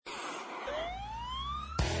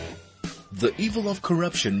The evil of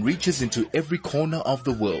corruption reaches into every corner of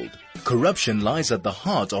the world. Corruption lies at the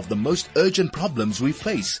heart of the most urgent problems we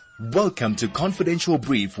face. Welcome to Confidential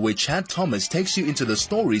Brief, where Chad Thomas takes you into the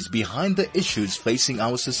stories behind the issues facing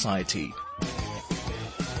our society.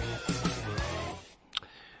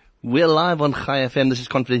 We're live on Chai FM. This is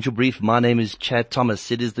Confidential Brief. My name is Chad Thomas.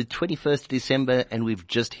 It is the 21st of December and we've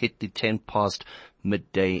just hit the 10 past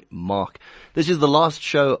midday mark. This is the last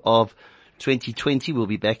show of 2020. We'll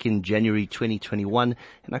be back in January 2021,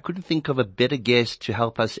 and I couldn't think of a better guest to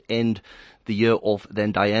help us end the year off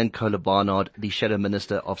than Dianne Kohler Barnard, the Shadow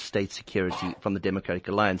Minister of State Security from the Democratic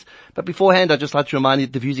Alliance. But beforehand, I'd just like to remind you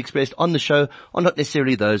that the views expressed on the show are not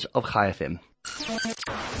necessarily those of Chai FM.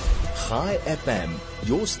 Chai FM,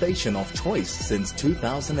 your station of choice since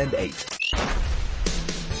 2008.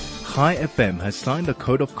 Chai FM has signed a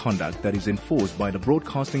code of conduct that is enforced by the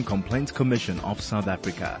Broadcasting Complaints Commission of South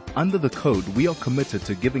Africa. Under the code, we are committed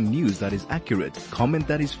to giving news that is accurate, comment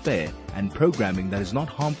that is fair, and programming that is not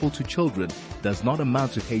harmful to children, does not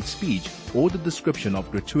amount to hate speech or the description of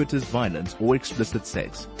gratuitous violence or explicit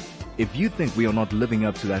sex. If you think we are not living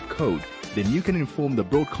up to that code, then you can inform the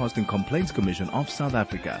Broadcasting Complaints Commission of South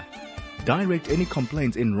Africa. Direct any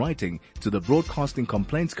complaints in writing to the Broadcasting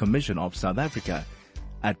Complaints Commission of South Africa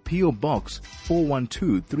at P.O. Box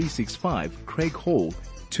 412365, Craig Hall,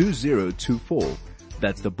 2024.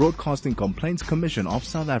 That's the Broadcasting Complaints Commission of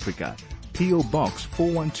South Africa, P.O. Box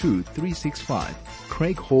 412365,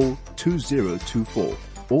 Craig Hall, 2024.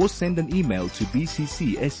 Or send an email to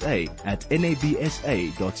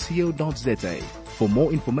bccsa@nabsa.co.za. For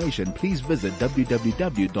more information, please visit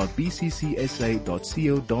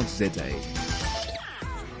www.bccsa.co.za.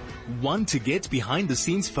 Want to get behind the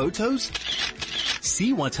scenes photos?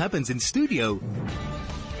 See what happens in studio?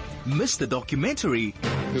 Miss the documentary?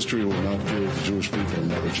 History will not prove the Jewish people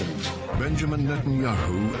never changed. Benjamin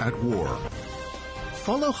Netanyahu at war.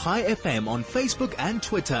 Follow Chai FM on Facebook and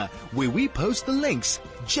Twitter, where we post the links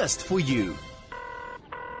just for you.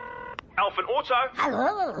 Alpha Auto.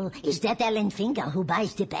 Hello, is that Ellen Finger who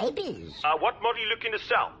buys the babies? What model are you looking to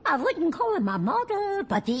sell? I wouldn't call him a model,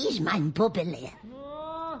 but he is mein Bubbele.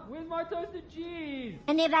 Where's my toasted cheese?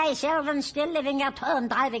 Anyway, Selvin's still living at home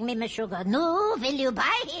driving me my sugar. No, will you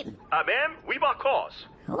buy him? Ma'am, we buy cars.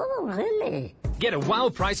 Oh, really? Get a wow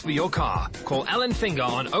price for your car. Call Alan Finger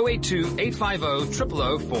on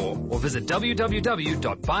 082-850-0004 or visit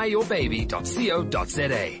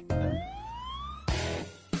www.buyyourbaby.co.za.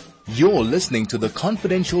 You're listening to the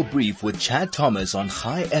Confidential Brief with Chad Thomas on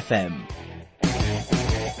Chai FM.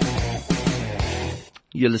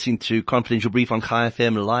 You're listening to Confidential Brief on Chai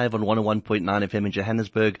FM, live on 101.9 FM in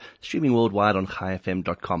Johannesburg, streaming worldwide on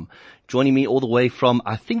chaifm.com. Joining me all the way from,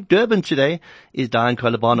 I think, Durban today is Dianne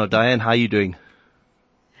Kohler Barnard. Dianne, how are you doing?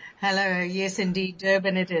 Hello. Yes, indeed.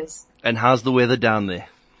 Durban it is. And how's the weather down there?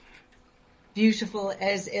 Beautiful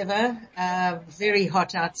as ever. Very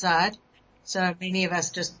hot outside. So many of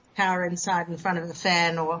us just power inside in front of a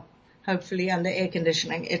fan or hopefully under air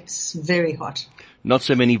conditioning. It's very hot. Not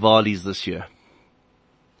so many Valis this year.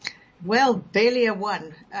 Well, barely a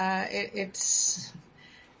one. This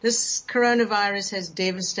coronavirus has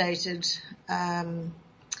devastated, the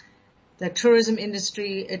tourism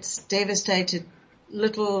industry. It's devastated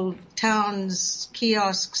little towns,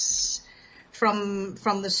 kiosks, from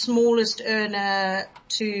the smallest earner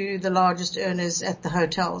to the largest earners at the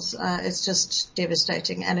hotels. It's just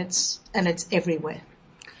devastating, and it's everywhere.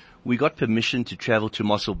 We got permission to travel to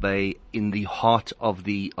Mossel Bay in the heart of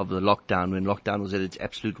the lockdown, when lockdown was at its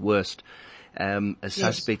absolute worst. A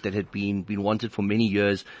suspect that had been wanted for many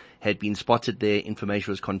years had been spotted there.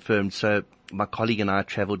 Information was confirmed. So my colleague and I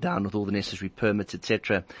traveled down with all the necessary permits,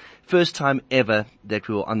 etc. First time ever that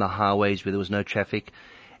we were on the highways where there was no traffic.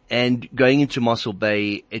 And going into Mossel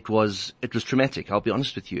Bay, it was traumatic. I'll be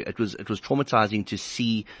honest with you. It was traumatizing to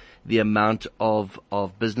see the amount of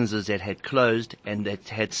businesses that had closed and that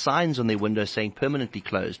had signs on their windows saying permanently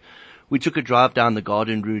closed. We took a drive down the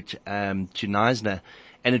Garden route, to Knysna,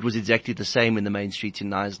 and it was exactly the same in the main streets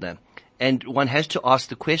in Knysna. And one has to ask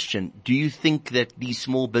the question, do you think that these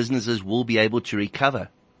small businesses will be able to recover?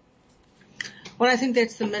 Well, I think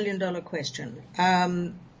that's the $1 million question.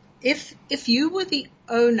 If you were the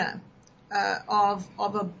owner of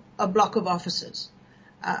a block of offices,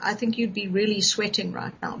 I think you'd be really sweating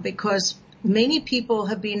right now, because many people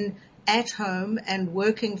have been at home and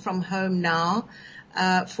working from home now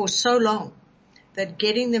for so long that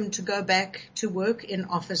getting them to go back to work in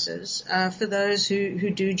offices, for those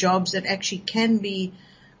who do jobs that actually can be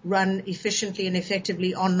run efficiently and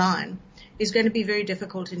effectively online, is going to be very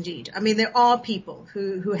difficult indeed. I mean, there are people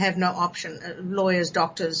who have no option, lawyers,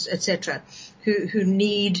 doctors, etc., who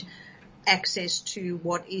need access to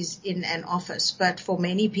what is in an office. But for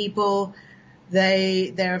many people,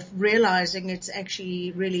 they're realizing it's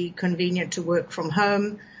actually really convenient to work from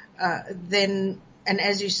home. And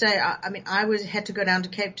as you say, I had to go down to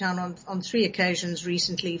Cape Town on 3 occasions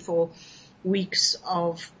recently for weeks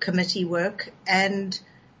of committee work, and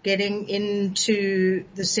getting into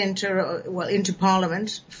the centre, into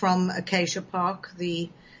Parliament from Acacia Park, the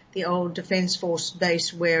old Defence Force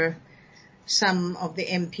base where some of the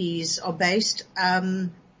MPs are based.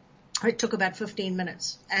 It took about 15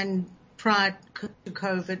 minutes, and prior to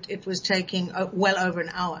COVID, it was taking well over an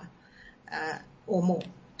hour or more.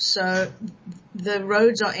 So the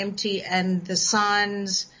roads are empty, and the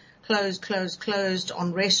signs closed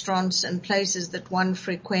on restaurants and places that one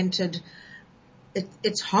frequented.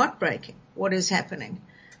 It's heartbreaking what is happening.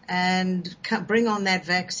 And bring on that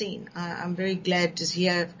vaccine. I'm very glad to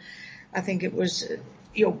hear, I think it was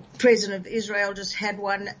your president of Israel just had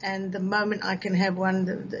one, and the moment I can have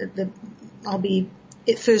one, I'll be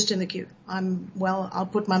first in the queue. I'll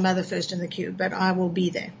put my mother first in the queue, but I will be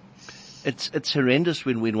there. It's horrendous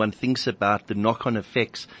when one thinks about the knock-on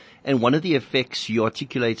effects. And one of the effects you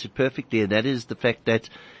articulated perfectly, and that is the fact that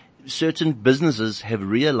certain businesses have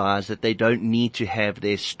realized that they don't need to have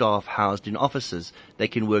their staff housed in offices. They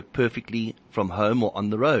can work perfectly from home or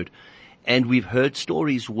on the road. And we've heard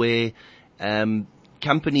stories where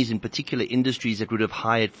companies in particular industries that would have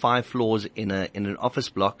hired 5 floors in an office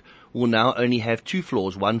block will now only have 2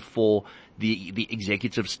 floors, one for the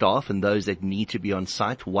executive staff and those that need to be on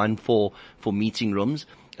site, one for meeting rooms,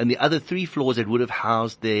 and the other 3 floors that would have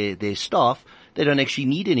housed their staff, they don't actually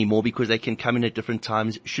need anymore because they can come in at different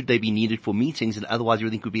times should they be needed for meetings, and otherwise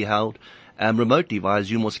everything could be held remotely via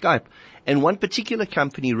Zoom or Skype. And one particular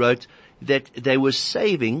company wrote that they were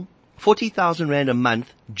saving 40,000 Rand a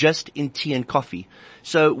month just in tea and coffee.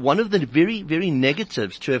 So one of the very, very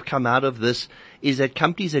negatives to have come out of this is that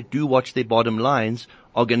companies that do watch their bottom lines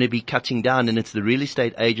are going to be cutting down, and it's the real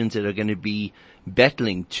estate agents that are going to be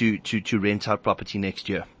battling to rent out property next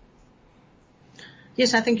year.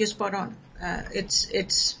 Yes, I think you're spot on.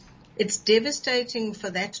 It's devastating for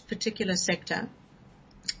that particular sector,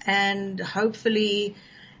 and hopefully,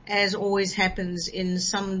 as always happens in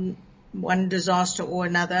one disaster or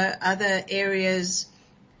another, other areas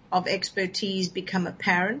of expertise become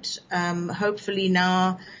apparent. Hopefully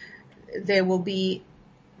now there will be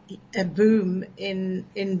a boom in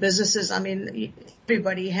businesses. I mean,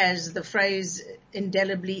 everybody has the phrase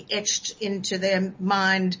indelibly etched into their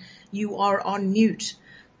mind, "You are on mute."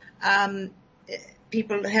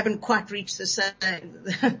 People haven't quite reached the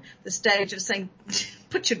stage of saying,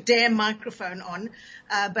 "Put your damn microphone on,"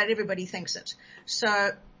 but everybody thinks it.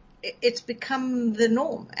 So it's become the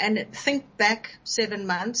norm. And think back 7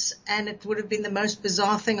 months, and it would have been the most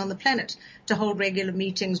bizarre thing on the planet to hold regular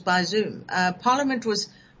meetings by Zoom. Parliament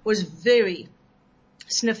was very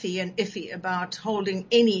sniffy and iffy about holding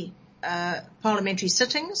any parliamentary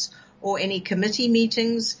sittings or any committee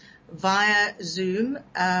meetings via Zoom.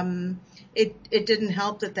 It didn't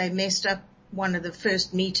help that they messed up one of the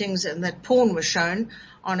first meetings, and that porn was shown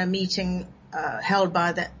on a meeting held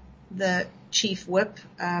by the chief whip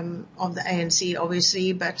of the ANC,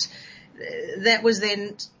 obviously, but that was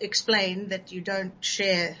then explained that you don't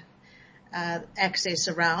share access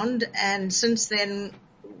around. And since then,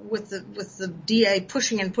 with the DA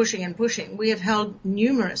pushing and pushing and pushing, we have held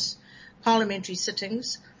numerous parliamentary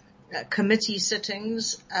sittings, committee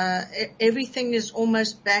sittings. Everything is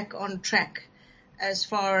almost back on track as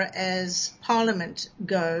far as Parliament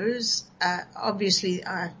goes. Obviously,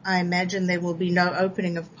 I imagine there will be no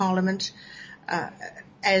opening of Parliament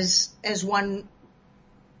as one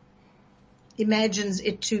imagines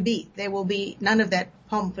it to be. There will be none of that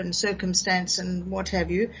pomp and circumstance and what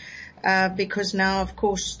have you, because now, of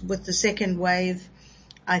course, with the second wave,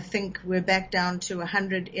 I think we're back down to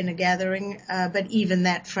 100 in a gathering, but even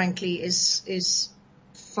that, frankly, is,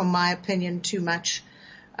 from my opinion, too much.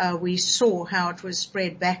 We saw how it was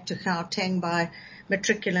spread back to Gauteng by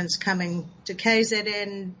matriculants coming to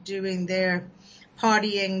KZN, doing their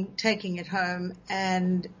partying, taking it home,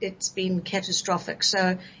 and it's been catastrophic.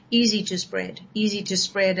 So easy to spread.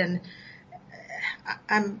 And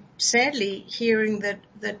I'm sadly hearing that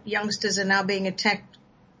youngsters are now being attacked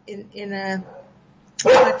in a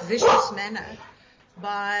quite vicious manner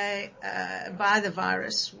by the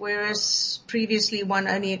virus, whereas previously one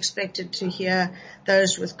only expected to hear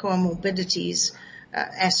those with comorbidities,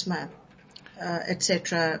 asthma,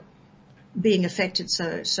 etc., being affected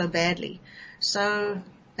so badly. So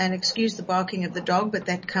And excuse the barking of the dog, but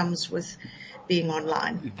that comes with being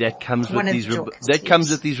online. That comes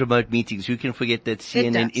with these remote meetings. Who can forget that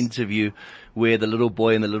CNN interview where the little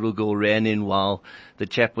boy and the little girl ran in while the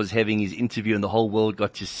chap was having his interview and the whole world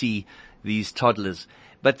got to see these toddlers.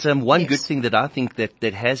 But one good thing that I think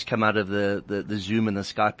that has come out of the Zoom and the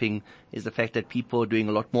Skyping is the fact that people are doing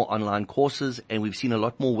a lot more online courses, and we've seen a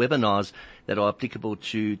lot more webinars that are applicable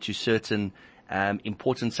to certain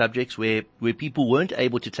important subjects where people weren't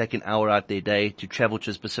able to take an hour out their day to travel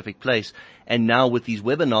to a specific place. And now with these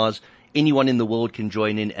webinars, anyone in the world can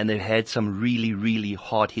join in, and they've had some really, really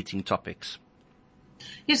hard-hitting topics.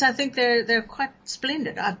 Yes, I think they're quite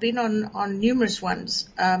splendid. I've been on numerous ones,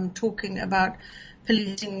 talking about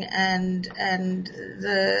policing and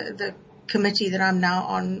the committee that I'm now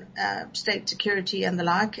on, state security and the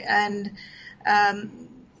like. And,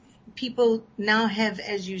 people now have,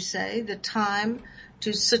 as you say, the time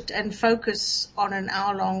to sit and focus on an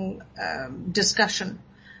hour-long discussion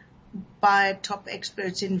by top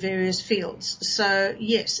experts in various fields. So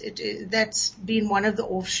yes, that's been one of the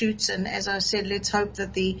offshoots. And as I said, let's hope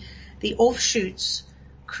that the offshoots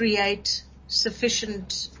create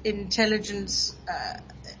sufficient intelligence,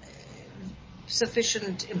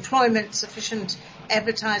 sufficient employment, sufficient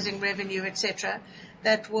advertising revenue, etc.,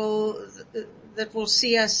 that will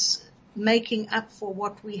see us making up for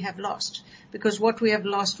what we have lost. Because what we have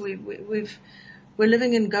lost, we're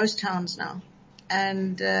living in ghost towns now.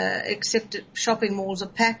 And, except shopping malls are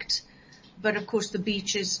packed. But of course the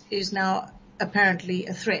beach is now apparently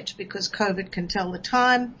a threat because COVID can tell the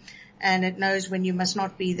time and it knows when you must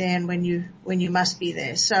not be there and when you must be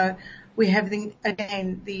there. So we're having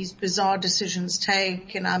again these bizarre decisions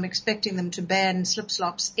taken. I'm expecting them to ban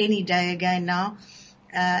slip-slops any day again now.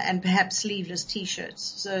 And perhaps sleeveless T-shirts.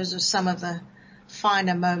 So those are some of the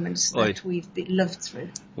finer moments that we've lived through.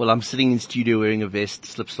 Well, I'm sitting in studio wearing a vest,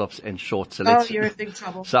 slip-slops and shorts. So you're in big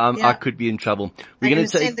trouble. So I could be in trouble. We're going to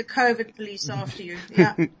send the COVID police after you.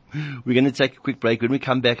 Yeah. We're going to take a quick break. When we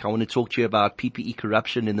come back, I want to talk to you about PPE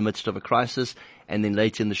corruption in the midst of a crisis. And then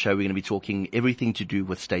later in the show, we're going to be talking everything to do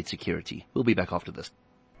with state security. We'll be back after this.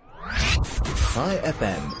 High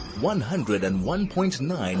FM,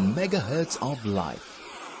 101.9 megahertz of life.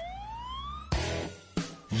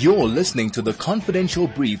 You're listening to the Confidential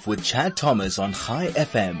Brief with Chad Thomas on High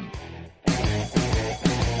FM.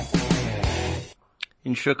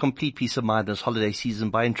 Ensure complete peace of mind this holiday season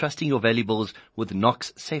by entrusting your valuables with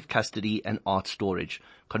Knox Safe Custody and Art Storage.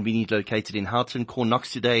 Conveniently located in Houghton, call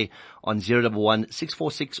Knox today on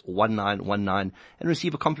 011-646-1919 and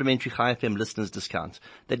receive a complimentary High FM listeners discount.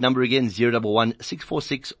 That number again,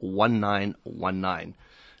 011-646-1919.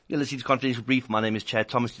 You're listening to Confidential Brief. My name is Chad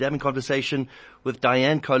Thomas. Today I'm in conversation with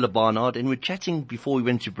Dianne Kohler Barnard, and we're chatting before we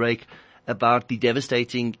went to break about the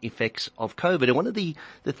devastating effects of COVID. And one of the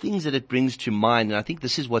things that it brings to mind, and I think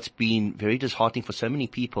this is what's been very disheartening for so many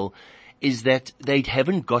people, is that they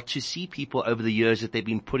haven't got to see people over the years that they've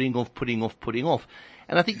been putting off.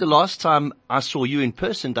 And I think the last time I saw you in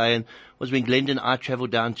person, Dianne, was when Glenda and I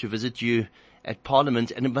traveled down to visit you at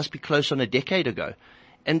Parliament, and it must be close on a decade ago.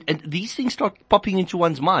 And these things start popping into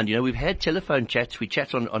one's mind. You know, we've had telephone chats, we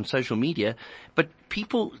chat on social media, but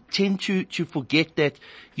people tend to forget that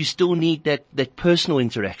you still need that personal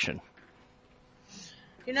interaction.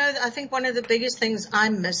 You know, I think one of the biggest things I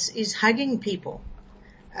miss is hugging people.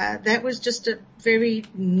 That was just a very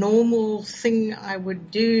normal thing I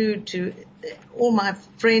would do to all my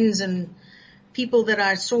friends and people that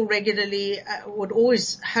I saw regularly, would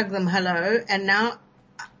always hug them hello, and now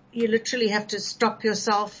you literally have to stop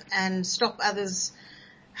yourself and stop others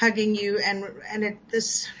hugging you, and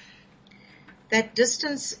that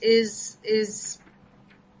distance is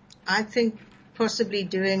I think possibly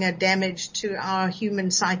doing a damage to our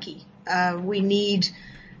human psyche. We need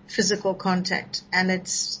physical contact, and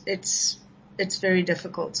it's very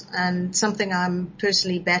difficult and something I'm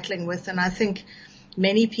personally battling with. And I think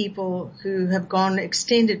many people who have gone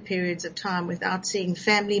extended periods of time without seeing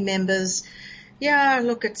family members, yeah,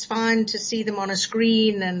 look, it's fine to see them on a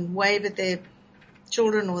screen and wave at their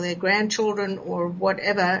children or their grandchildren or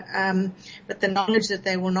whatever, but the knowledge that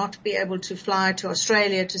they will not be able to fly to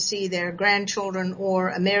Australia to see their grandchildren or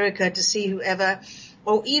America to see whoever,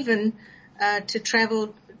 or even to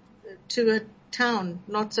travel to a town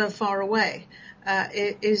not so far away,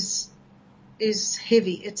 is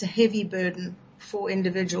heavy. It's a heavy burden for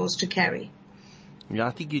individuals to carry. Yeah,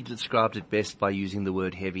 I think you described it best by using the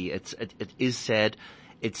word heavy. It is sad.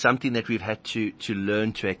 It's something that we've had to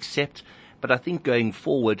learn to accept. But I think going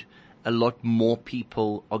forward, a lot more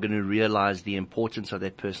people are going to realize the importance of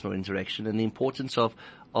that personal interaction and the importance of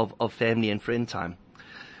family and friend time.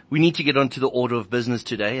 We need to get on to the order of business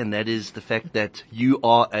today, and that is the fact that you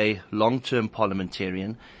are a long-term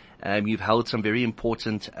parliamentarian. You've held some very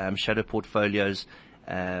important shadow portfolios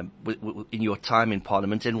in your time in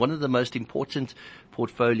Parliament, and one of the most important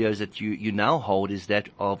portfolios that you now hold is that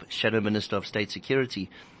of Shadow Minister of State Security.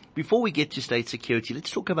 Before we get to state security,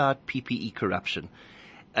 let's talk about PPE corruption.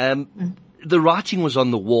 The writing was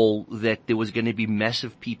on the wall that there was going to be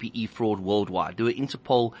massive PPE fraud worldwide. There were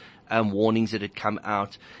Interpol warnings that had come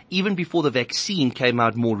out. Even before the vaccine came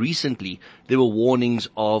out more recently, there were warnings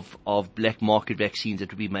of black market vaccines that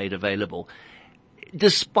would be made available.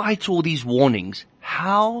 Despite all these warnings,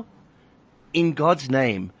 how, in God's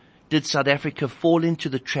name, did South Africa fall into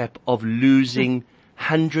the trap of losing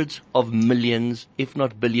hundreds of millions, if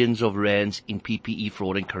not billions of rands in PPE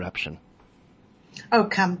fraud and corruption? Oh,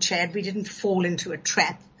 come, Chad, we didn't fall into a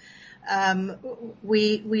trap.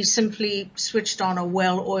 We simply switched on a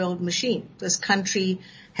well-oiled machine. This country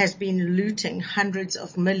has been looting hundreds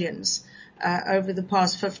of millions over the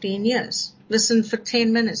past 15 years. Listen for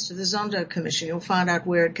 10 minutes to the Zondo Commission. You'll find out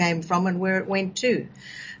where it came from and where it went to.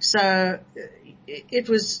 So it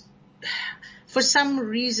was, for some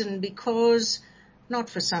reason, because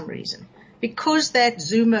that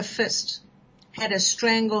Zuma fist had a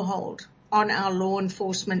stranglehold on our law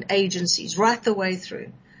enforcement agencies right the way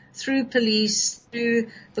through police, through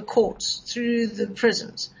the courts, through the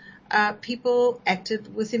prisons. People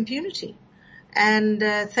acted with impunity. And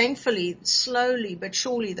thankfully, slowly but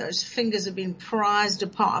surely, those fingers have been prized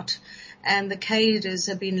apart and the cadres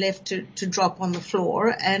have been left to drop on the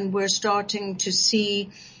floor, and we're starting to see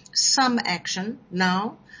some action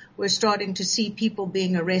now. We're starting to see people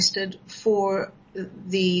being arrested for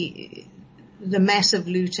the massive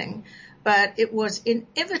looting. But it was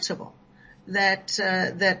inevitable that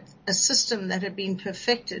a system that had been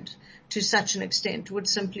perfected to such an extent would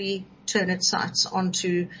simply turn its sights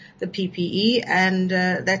onto the PPE, and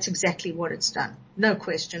that's exactly what it's done. No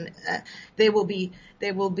question. There will be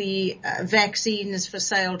vaccines for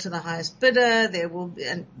sale to the highest bidder. There will be,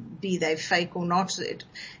 and be they fake or not,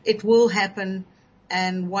 it will happen,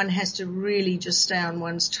 and one has to really just stay on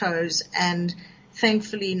one's toes. And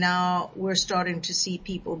thankfully now we're starting to see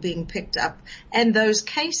people being picked up, and those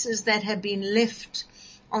cases that have been left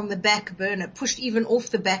on the back burner, pushed even off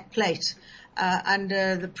the back plate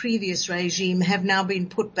under the previous regime, have now been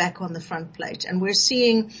put back on the front plate. And we're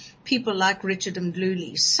seeing people like Richard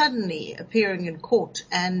Mdluli suddenly appearing in court,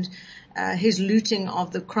 and his looting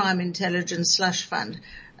of the crime intelligence slush fund,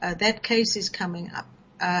 that case is coming up.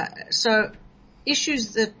 So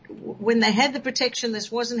issues that when they had the protection,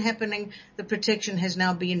 this wasn't happening. The protection has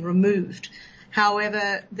now been removed.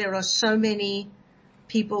 However, there are so many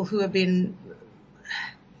people who have been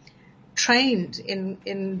trained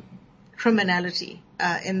in criminality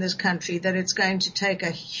in this country that it's going to take a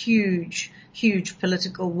huge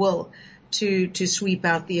political will to sweep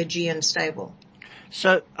out the Aegean stable.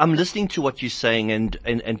 So I'm listening to what you're saying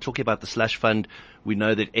and talking about the slush fund. We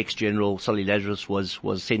know that ex-General Solly Lazarus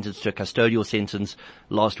was sentenced to a custodial sentence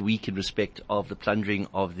last week in respect of the plundering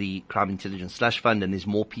of the crime intelligence slush fund, and there's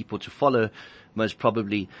more people to follow, most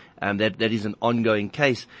probably. That is an ongoing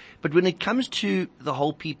case. But when it comes to the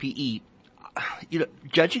whole PPE,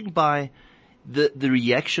 judging by the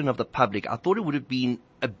reaction of the public, I thought it would have been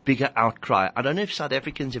a bigger outcry. I don't know if South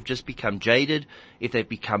Africans have just become jaded, if they've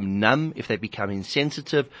become numb, if they've become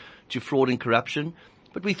insensitive to fraud and corruption.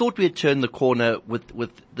 But we thought we had turned the corner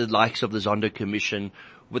with the likes of the Zondo Commission,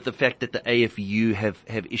 with the fact that the AFU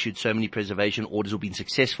have issued so many preservation orders or been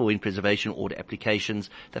successful in preservation order applications,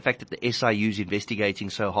 the fact that the SIU is investigating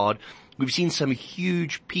so hard. We've seen some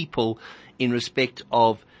huge people in respect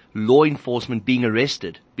of law enforcement being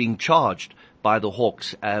arrested, being charged by the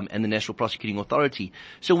Hawks and the National Prosecuting Authority.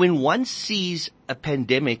 So when one sees a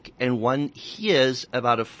pandemic and one hears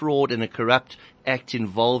about a fraud and a corrupt act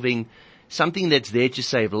involving something that's there to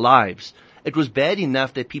save lives, it was bad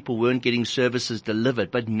enough that people weren't getting services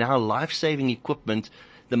delivered, but now life-saving equipment,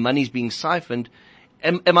 the money's being siphoned.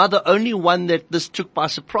 Am I the only one that this took by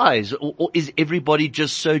surprise, or is everybody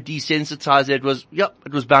just so desensitized that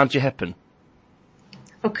it was bound to happen?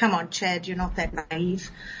 Oh, come on, Chad, you're not that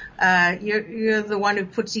naive. You're the one who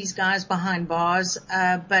puts these guys behind bars,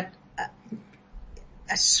 but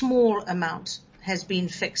a small amount has been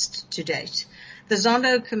fixed to date. The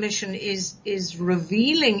Zondo Commission is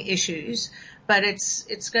revealing issues, but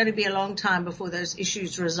it's going to be a long time before those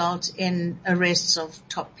issues result in arrests of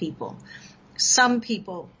top people. Some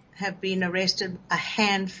people have been arrested,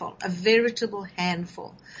 a veritable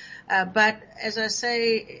handful. But as I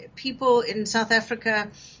say, people in South Africa,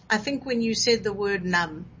 I think when you said the word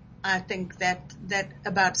numb, I think that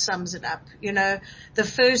about sums it up. You know, the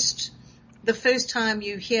first time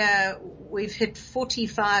you hear we've hit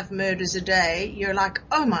 45 murders a day, you're like,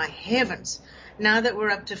 oh my heavens. Now that we're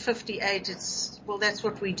up to 58, that's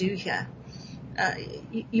what we do here.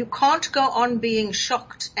 You can't go on being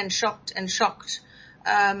shocked and shocked and shocked.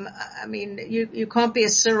 I mean, you can't be a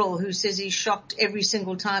Cyril who says he's shocked every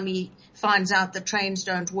single time he finds out the trains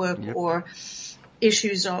don't work or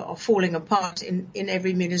issues are falling apart in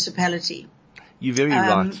every municipality. You're very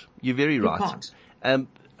right. You're very you right.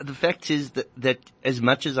 The fact is that as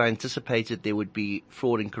much as I anticipated there would be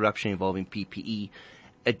fraud and corruption involving PPE,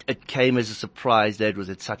 it came as a surprise that it was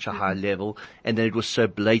at such a high level and that it was so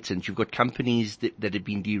blatant. You've got companies that had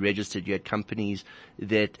been deregistered. You had companies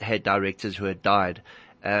that had directors who had died.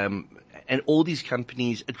 And all these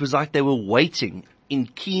companies, it was like they were waiting in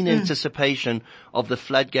keen anticipation of the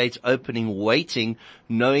floodgates opening, waiting,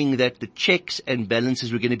 knowing that the checks and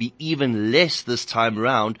balances were going to be even less this time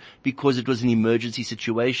around because it was an emergency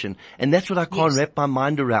situation. And that's what I can't wrap my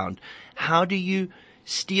mind around. How do you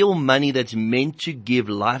steal money that's meant to give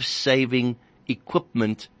life-saving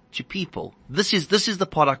equipment to people? This is the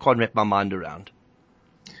part I can't wrap my mind around.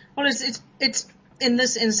 Well, it's in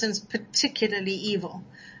this instance particularly evil,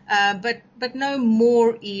 but no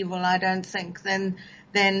more evil, I don't think, than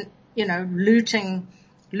you know, looting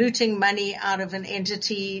money out of an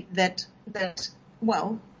entity that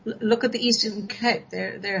well, look at the Eastern Cape.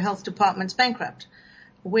 Their health department's bankrupt.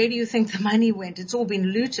 Where do you think the money went? It's all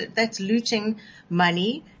been looted. That's looting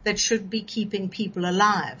money that should be keeping people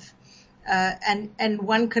alive. And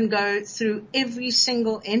one can go through every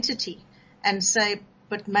single entity and say,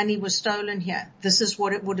 but money was stolen here. This is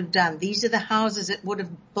what it would have done. These are the houses it would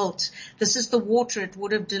have built. This is the water it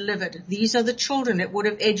would have delivered. These are the children it would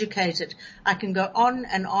have educated. I can go on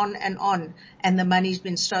and on and on, and the money's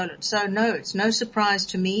been stolen. So no, it's no surprise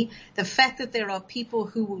to me. The fact that there are people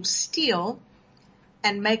who will steal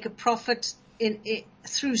and make a profit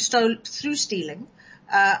through stealing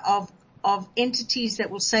of entities that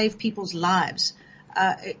will save people's lives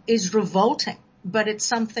is revolting. But it's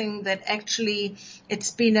something that actually it's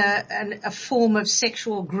been a form of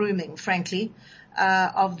sexual grooming, frankly,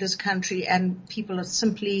 of this country, and people are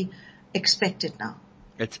simply expect it now.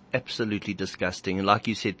 It's absolutely disgusting, and like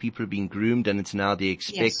you said, people are being groomed, and it's now the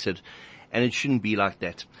expected, and it shouldn't be like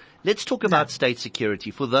that. Let's talk about state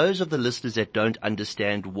security. For those of the listeners that don't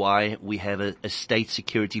understand why we have a state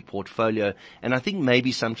security portfolio, and I think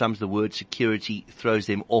maybe sometimes the word security throws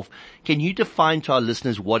them off, can you define to our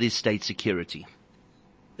listeners what is state security?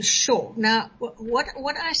 Sure. Now,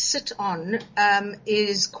 what I sit on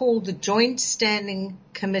is called the Joint Standing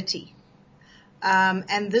Committee.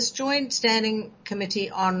 And this Joint Standing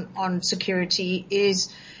Committee on Security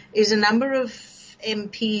is a number of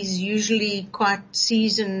MPs, usually quite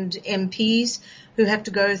seasoned MPs, who have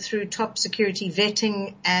to go through top security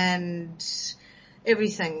vetting and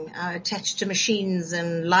everything attached to machines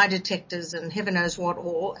and lie detectors and heaven knows what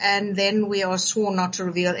all. And then we are sworn not to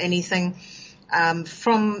reveal anything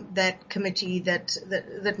from that committee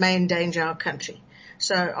that may endanger our country.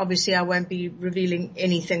 So obviously I won't be revealing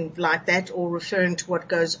anything like that or referring to what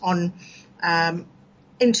goes on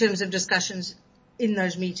in terms of discussions in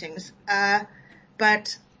those meetings.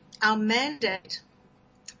 But our mandate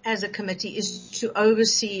as a committee is to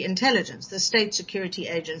oversee intelligence, the state security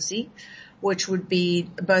agency, which would be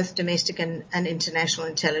both domestic and international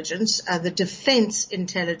intelligence, the defense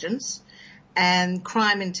intelligence, and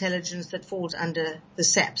crime intelligence that falls under the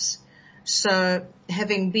SAPS. So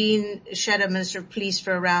having been Shadow Minister of Police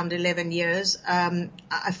for around 11 years,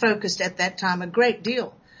 I focused at that time a great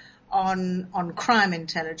deal on crime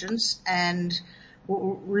intelligence and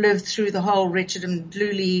lived through the whole Richard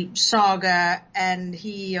Mdluli saga, and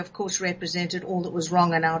he, of course, represented all that was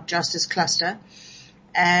wrong in our justice cluster.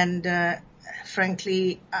 And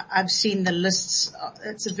frankly, I've seen the lists.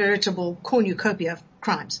 It's a veritable cornucopia of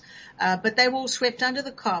crimes. But they were all swept under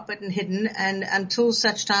the carpet and hidden, and until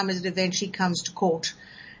such time as it eventually comes to court,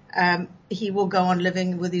 he will go on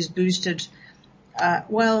living with his boosted,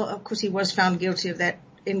 well, of course he was found guilty of that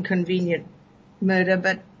inconvenient murder,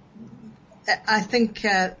 but I think,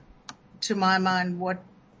 to my mind, what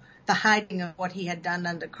the hiding of what he had done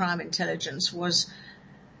under crime intelligence was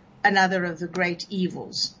another of the great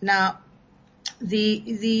evils. Now,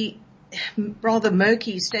 the rather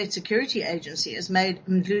murky state security agency has made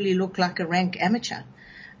Mdluli look like a rank amateur,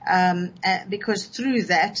 because through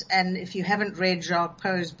that, and if you haven't read Jacques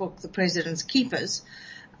Poe's book, The President's Keepers,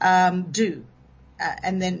 do,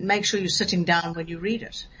 and then make sure you're sitting down when you read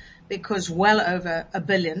it, because well over $1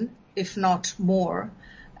 billion, if not more,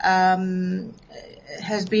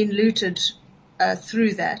 has been looted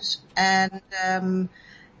through that, and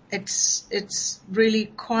it's really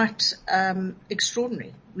quite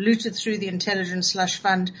extraordinary. Looted through the intelligence slush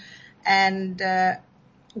fund, and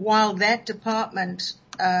while that department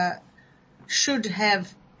should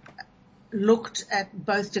have looked at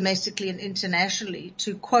both domestically and internationally,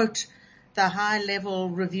 to quote the high-level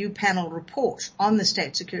review panel report on the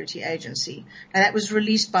State Security Agency, and that was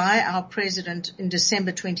released by our president in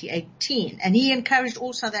December 2018, and he encouraged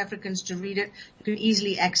all South Africans to read it. You can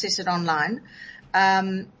easily access it online.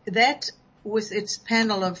 That, with its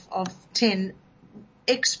panel of 10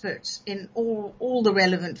 experts in all the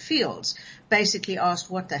relevant fields, basically asked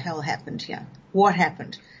what the hell happened here, what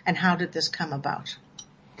happened, and how did this come about.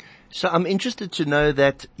 So I'm interested to know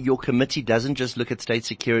that your committee doesn't just look at state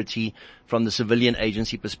security from the civilian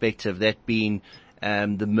agency perspective, that being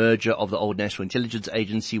the merger of the old National Intelligence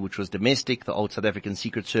Agency, which was domestic, the old South African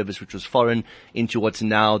Secret Service, which was foreign, into what's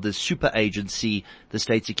now the super agency, the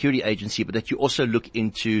State Security Agency, but that you also look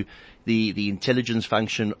into the intelligence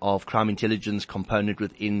function of crime intelligence component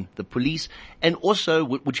within the police, and also,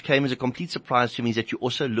 which came as a complete surprise to me, is that you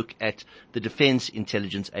also look at the Defense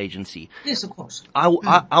Intelligence Agency. Yes, of course. I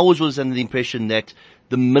was under the impression that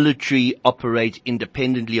the military operate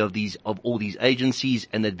independently of all these agencies,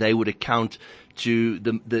 and that they would account to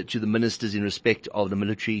the ministers in respect of the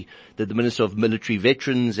military, the Minister of Military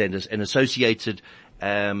Veterans and associated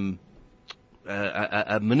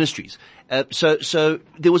ministries. So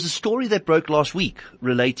there was a story that broke last week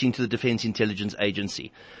relating to the Defense Intelligence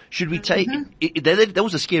Agency. Should we take that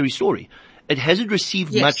was a scary story. It hasn't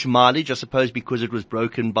received much mileage, I suppose, because it was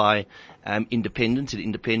broken by independents. At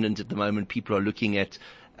Independent at the moment, people are looking at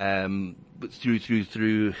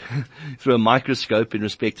through a microscope in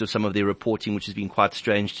respect of some of their reporting, which has been quite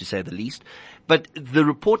strange to say the least. But the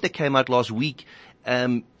report that came out last week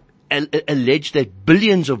alleged that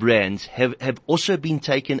billions of rands have also been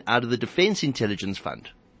taken out of the Defense Intelligence Fund.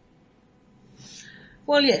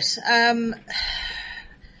 Well, yes.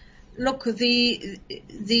 Look, the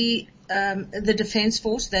Defence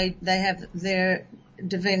Force, they have their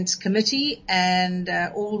Defence Committee, and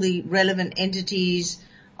all the relevant entities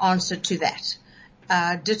answer to that.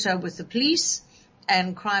 Ditto with the police,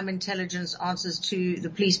 and crime intelligence answers to the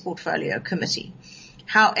Police Portfolio Committee.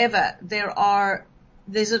 However,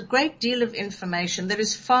 there's a great deal of information that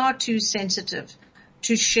is far too sensitive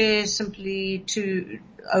to share simply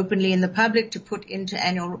openly in the public, to put into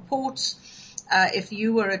annual reports. If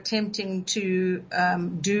you were attempting to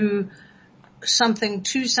do something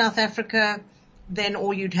to South Africa, then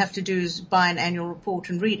all you'd have to do is buy an annual report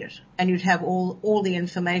and read it, and you'd have all the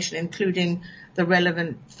information, including the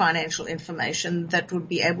relevant financial information that would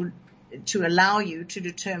be able to allow you to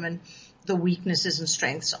determine the weaknesses and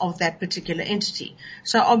strengths of that particular entity.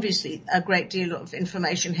 So obviously a great deal of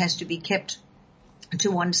information has to be kept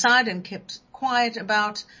to one side and kept quiet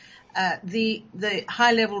about. The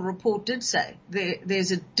high-level report did say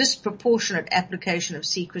there's a disproportionate application of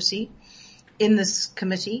secrecy in this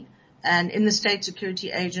committee and in the State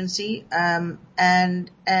Security Agency, and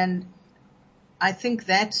I think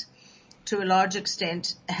that to a large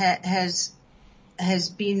extent has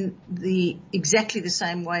been exactly the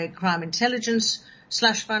same way crime intelligence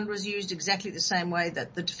slush fund was used, exactly the same way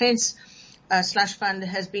that the defense slush fund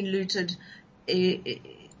has been looted.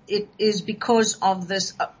 It is because of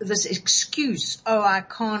this excuse. Oh, I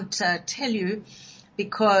can't tell you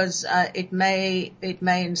because it may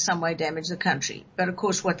in some way damage the country. But of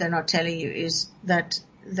course, what they're not telling you is that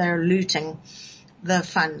they're looting the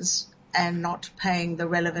funds and not paying the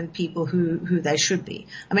relevant people who they should be.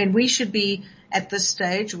 I mean, we should be at this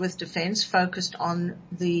stage with defense focused on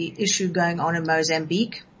the issue going on in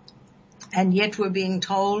Mozambique, and yet we're being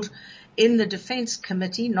told in the Defense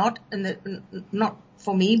Committee, not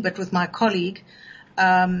for me, but with my colleague,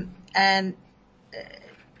 and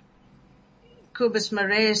Cobus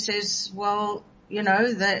Marais says, well, you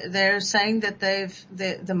know, they're saying that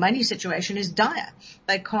the money situation is dire.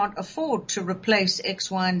 They can't afford to replace X,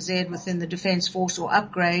 Y, and Z within the Defence Force or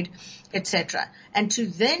upgrade, etc. And to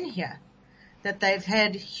then hear that they've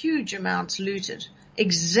had huge amounts looted,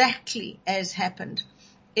 exactly as happened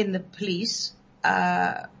in the police,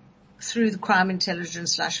 through the crime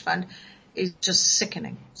intelligence slush fund, is just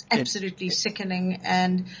sickening. It's absolutely sickening.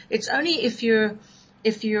 And it's only if you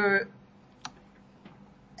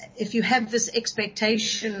have this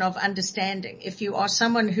expectation of understanding, if you are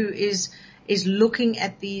someone who is looking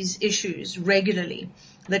at these issues regularly,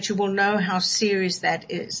 that you will know how serious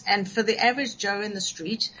that is. And for the average Joe in the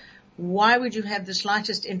street, why would you have the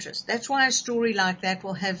slightest interest? That's why a story like that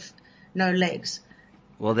will have no legs.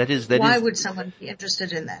 Well, why would someone be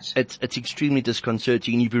interested in that? It's extremely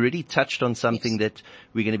disconcerting. You've already touched on something that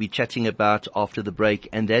we're going to be chatting about after the break,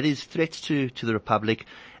 and that is threats to the Republic.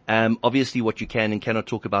 Obviously what you can and cannot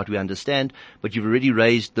talk about, we understand, but you've already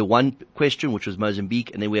raised the one question, which was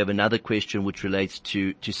Mozambique, and then we have another question which relates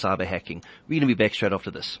to cyber hacking. We're going to be back straight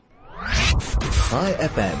after this. High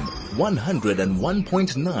FM,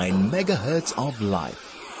 101.9 megahertz of life.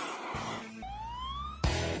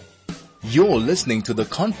 You're listening to the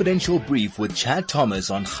Confidential Brief with Chad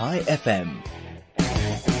Thomas on High FM.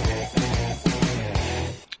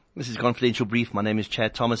 This is Confidential Brief. My name is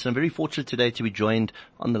Chad Thomas, and I'm very fortunate today to be joined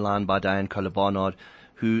on the line by Dianne Kohler Barnard,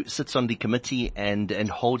 who sits on the committee and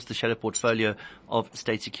holds the shadow portfolio of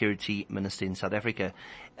State Security Minister in South Africa.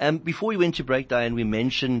 Before we went to break, Dianne, we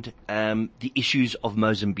mentioned the issues of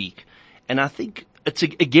Mozambique. And I think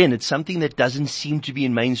it's something that doesn't seem to be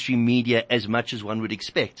in mainstream media as much as one would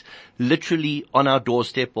expect. Literally on our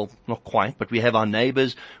doorstep, well, not quite, but we have our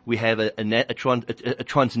neighbors. We have a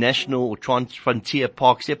transnational or trans-frontier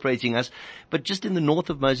park separating us. But just in the north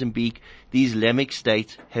of Mozambique, the Islamic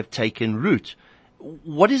State have taken root.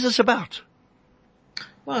 What is this about?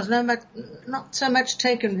 Well, it's not so much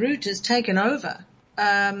taken root as taken over.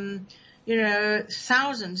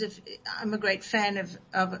 Thousands. I'm a great fan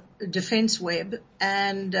of Defence Web,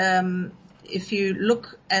 and if you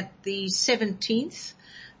look at the 17th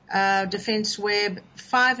Defence Web,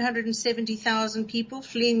 570,000 people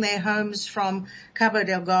fleeing their homes from Cabo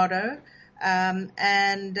Delgado,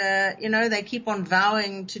 they keep on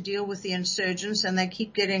vowing to deal with the insurgents, and they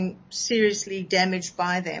keep getting seriously damaged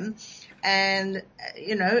by them. And,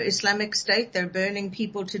 Islamic State, they're burning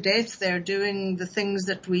people to death. They're doing the things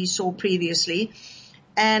that we saw previously.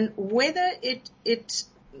 And whether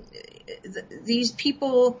these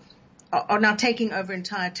people are now taking over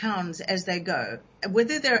entire towns as they go,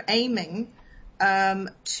 whether they're aiming,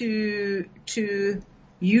 to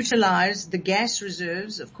utilize the gas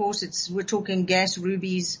reserves. Of course, we're talking gas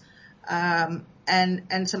rubies, and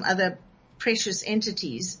some other precious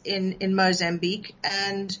entities in Mozambique,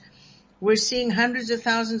 and we're seeing hundreds of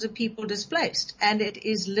thousands of people displaced, and it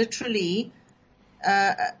is literally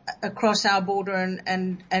across our border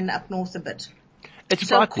and up north a bit.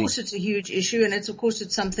 So of course it's a huge issue, and it's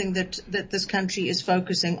something that this country is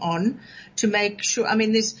focusing on to make sure. I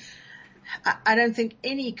mean, I don't think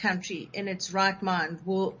any country in its right mind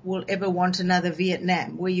will ever want another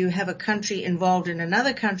Vietnam, where you have a country involved in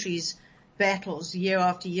another country's battles year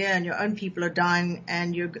after year, and your own people are dying,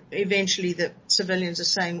 and eventually the civilians are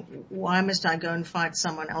saying, why must I go and fight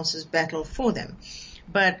someone else's battle for them?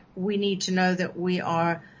 But we need to know that we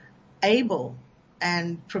are able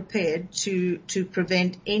and prepared to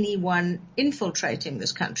prevent anyone infiltrating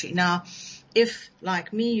this country. Now, if,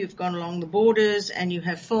 like me, you've gone along the borders and you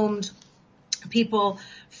have filmed people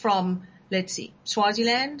from, let's see,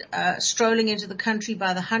 Swaziland, strolling into the country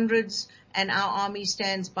by the hundreds, and our army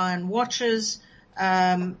stands by and watches.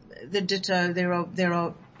 The ditto, there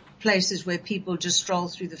are places where people just stroll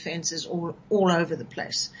through the fences all over the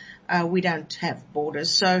place. We don't have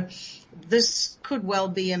borders. So this could well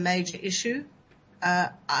be a major issue.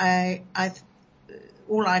 All I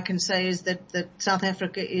can say is that South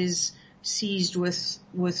Africa is seized with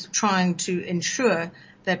trying to ensure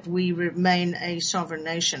that we remain a sovereign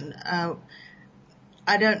nation.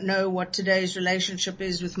 I don't know what today's relationship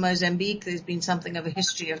is with Mozambique. There's been something of a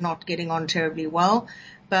history of not getting on terribly well,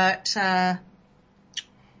 but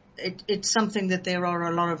it's something that there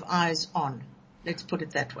are a lot of eyes on. Let's put it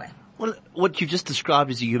that way. Well, what you've just described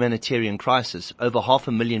is a humanitarian crisis. Over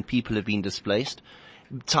 500,000 people have been displaced.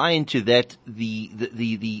 Tie into that,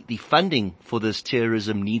 the funding for this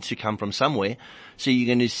terrorism needs to come from somewhere. So you're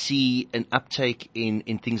going to see an uptake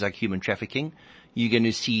in things like human trafficking. You're going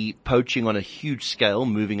to see poaching on a huge scale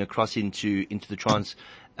moving across into the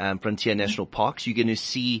frontier national parks. You're going to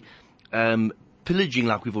see pillaging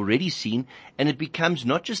like we've already seen, and it becomes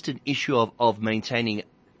not just an issue of maintaining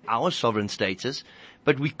our sovereign status,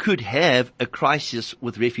 but we could have a crisis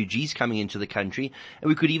with refugees coming into the country, and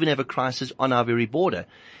we could even have a crisis on our very border.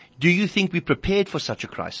 Do you think we're prepared for such a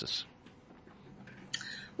crisis?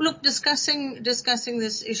 Look, discussing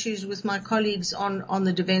these issues with my colleagues on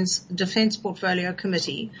the Defence Portfolio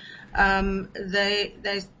Committee,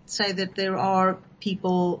 they say that there are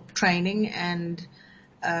people training and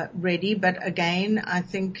ready, but again, I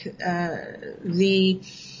think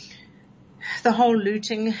the whole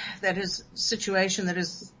looting situation that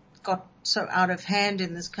has got so out of hand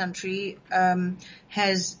in this country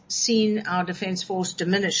has seen our defence force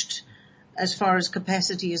diminished as far as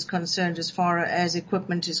capacity is concerned, as far as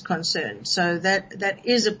equipment is concerned. So that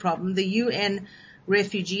is a problem. The UN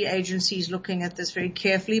refugee agencies looking at this very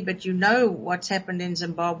carefully, but you know what's happened in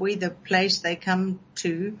Zimbabwe. The place they come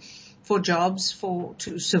to for jobs,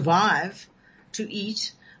 to survive, to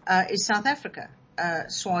eat, is South Africa.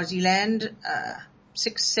 Swaziland,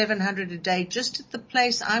 600-700 a day, just at the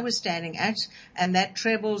place I was standing at, and that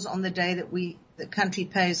trebles on the day that the country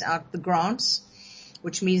pays out the grants,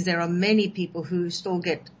 which means there are many people who still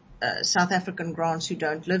get South African grants who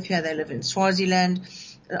don't live here. They live in Swaziland.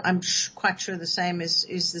 I'm quite sure the same is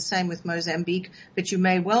the same with Mozambique, but you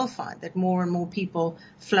may well find that more and more people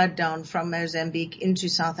flood down from Mozambique into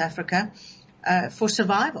South Africa for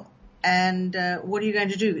survival. And what are you going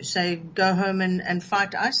to do? Say, go home and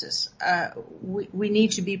fight ISIS? We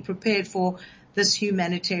need to be prepared for this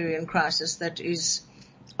humanitarian crisis that is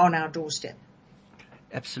on our doorstep.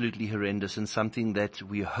 Absolutely horrendous, and something that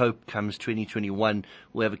we hope comes 2021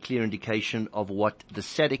 we'll have a clear indication of what the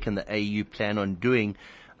SADC and the AU plan on doing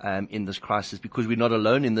in this crisis, because we're not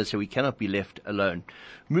alone in this, so we cannot be left alone.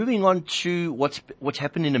 Moving on to what's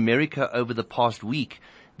happened in America over the past week,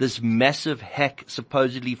 this massive hack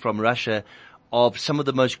supposedly from Russia of some of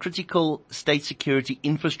the most critical state security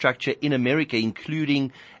infrastructure in America,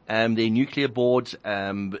 including their nuclear boards,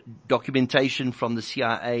 documentation from the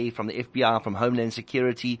CIA, from the FBI, from Homeland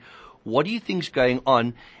Security. What do you think's going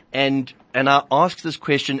on? And I ask this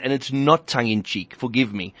question, and it's not tongue-in-cheek,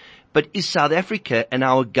 forgive me, but is South Africa and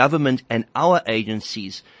our government and our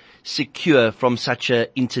agencies secure from such an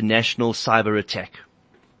international cyber attack?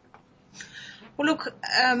 Well, look,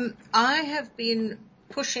 I have been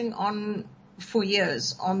pushing on for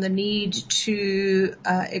years on the need to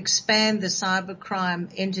expand the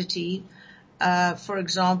cybercrime entity, for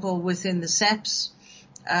example, within the SAPs.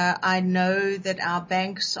 I know that our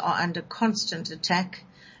banks are under constant attack,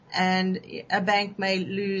 and a bank may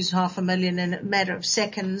lose $500,000 in a matter of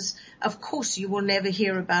seconds. Of course, you will never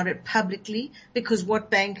hear about it publicly, because what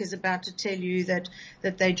bank is about to tell you that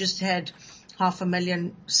they just had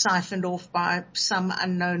 $500,000 siphoned off by some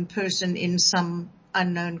unknown person in some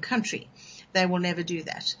unknown country? They will never do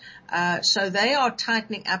that. So they are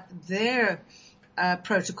tightening up their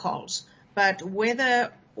protocols. But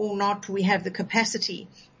whether or not we have the capacity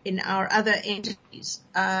in our other entities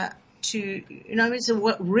it's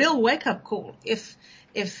a real wake-up call. If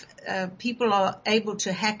people are able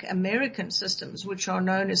to hack American systems, which are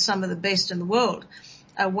known as some of the best in the world,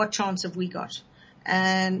 what chance have we got?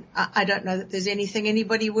 And I don't know that there's anything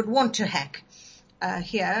anybody would want to hack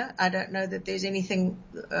here. I don't know that there's anything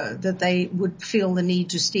that they would feel the need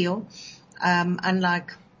to steal,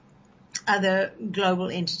 unlike other global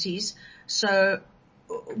entities. So,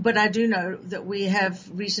 but I do know that we have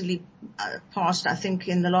recently passed, I think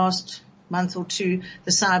in the last month or two,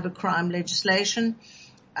 the cybercrime legislation,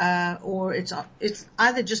 or it's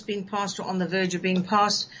either just being passed or on the verge of being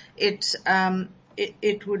passed. It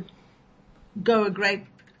would go a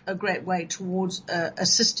great way towards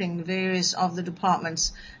assisting various of the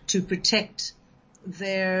departments to protect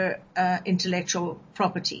their intellectual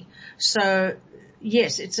property. So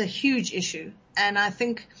yes, it's a huge issue, and I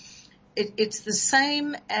think it's the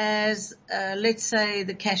same as let's say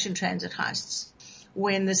the cash and transit heists.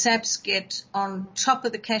 When the SAPs get on top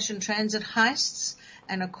of the cash and transit heists,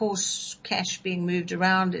 and of course cash being moved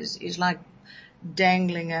around is like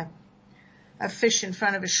dangling a fish in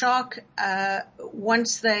front of a shark.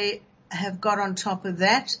 Once they have got on top of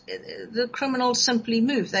that, the criminals simply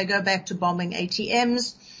move. They go back to bombing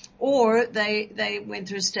ATMs, or they went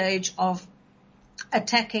through a stage of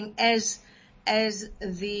attacking as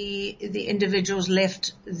the individuals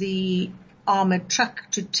left the armored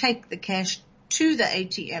truck to take the cash to the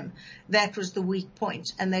ATM. That was the weak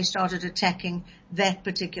point, and they started attacking that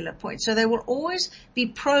particular point. So they will always be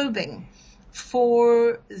probing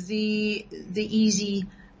for the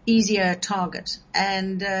easier target.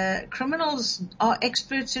 And criminals are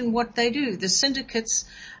experts in what they do. The syndicates,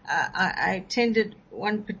 I attended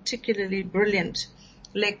one particularly brilliant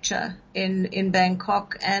lecture in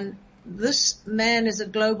Bangkok, and this man is a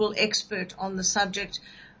global expert on the subject,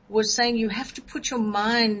 was saying you have to put your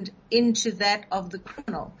mind into that of the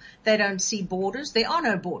criminal. They don't see borders. There are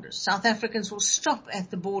no borders. South Africans will stop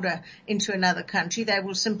at the border into another country. They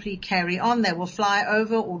will simply carry on. They will fly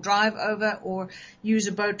over or drive over or use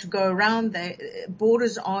a boat to go around.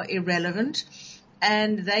 Borders are irrelevant.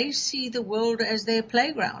 And they see the world as their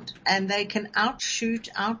playground, and they can outshoot,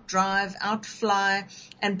 outdrive, outfly,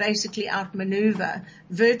 and basically outmaneuver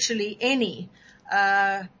virtually any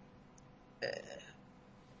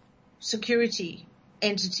security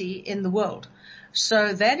entity in the world.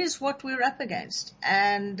 So that is what we're up against.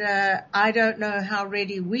 And I don't know how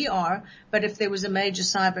ready we are, but if there was a major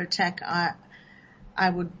cyber attack, I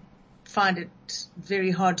would find it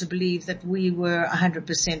very hard to believe that we were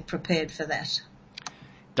 100% prepared for that.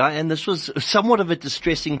 Dianne, this was somewhat of a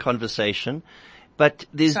distressing conversation, but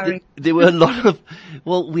there were a lot of,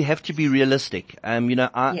 well, we have to be realistic.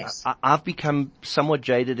 I've become somewhat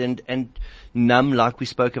jaded and numb, like we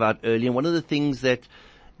spoke about earlier. And one of the things that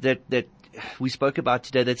we spoke about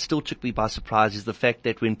today that still took me by surprise is the fact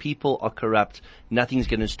that when people are corrupt, nothing's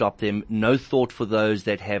going to stop them. No thought for those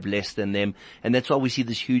that have less than them. And that's why we see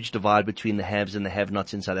this huge divide between the haves and the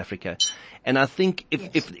have-nots in South Africa. And I think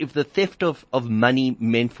if the theft of money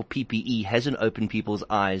meant for PPE hasn't opened people's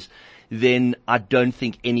eyes, then I don't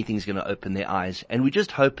think anything's going to open their eyes. And we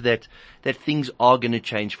just hope that things are going to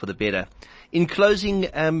change for the better. In closing,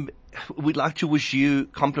 we'd like to wish you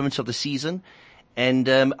compliments of the season. And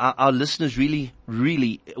our listeners really,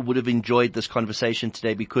 really would have enjoyed this conversation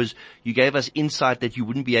today because you gave us insight that you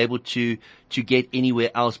wouldn't be able to get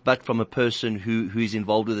anywhere else but from a person who's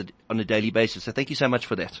involved with it on a daily basis. So thank you so much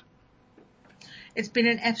for that. It's been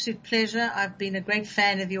an absolute pleasure. I've been a great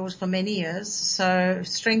fan of yours for many years. So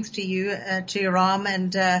strength to you, to your arm,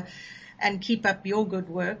 and keep up your good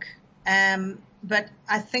work. But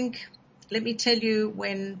I think, let me tell you,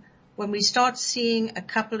 when we start seeing a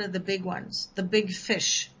couple of the big ones, the big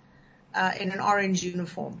fish, in an orange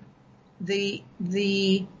uniform, the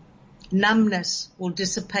numbness will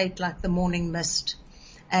dissipate like the morning mist.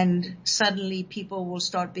 And suddenly people will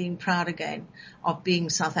start being proud again of being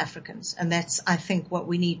South Africans. And that's, I think, what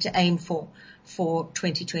we need to aim for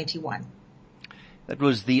 2021. That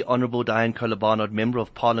was the Honourable Dianne Kohler Barnard, Member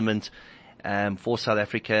of Parliament for South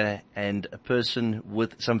Africa, and a person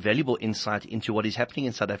with some valuable insight into what is happening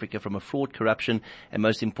in South Africa from a fraud, corruption, and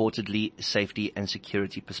most importantly, safety and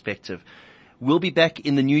security perspective. We'll be back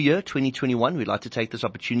in the new year, 2021. We'd like to take this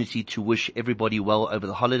opportunity to wish everybody well over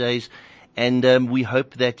the holidays. And we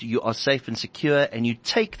hope that you are safe and secure and you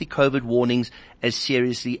take the COVID warnings as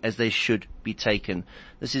seriously as they should be taken.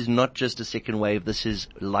 This is not just a second wave. This is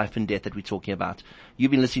life and death that we're talking about.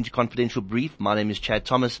 You've been listening to Confidential Brief. My name is Chad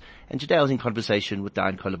Thomas, and today I was in conversation with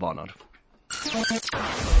Dianne Kohler Barnard.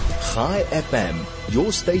 High FM,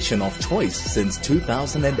 your station of choice since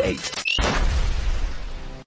 2008.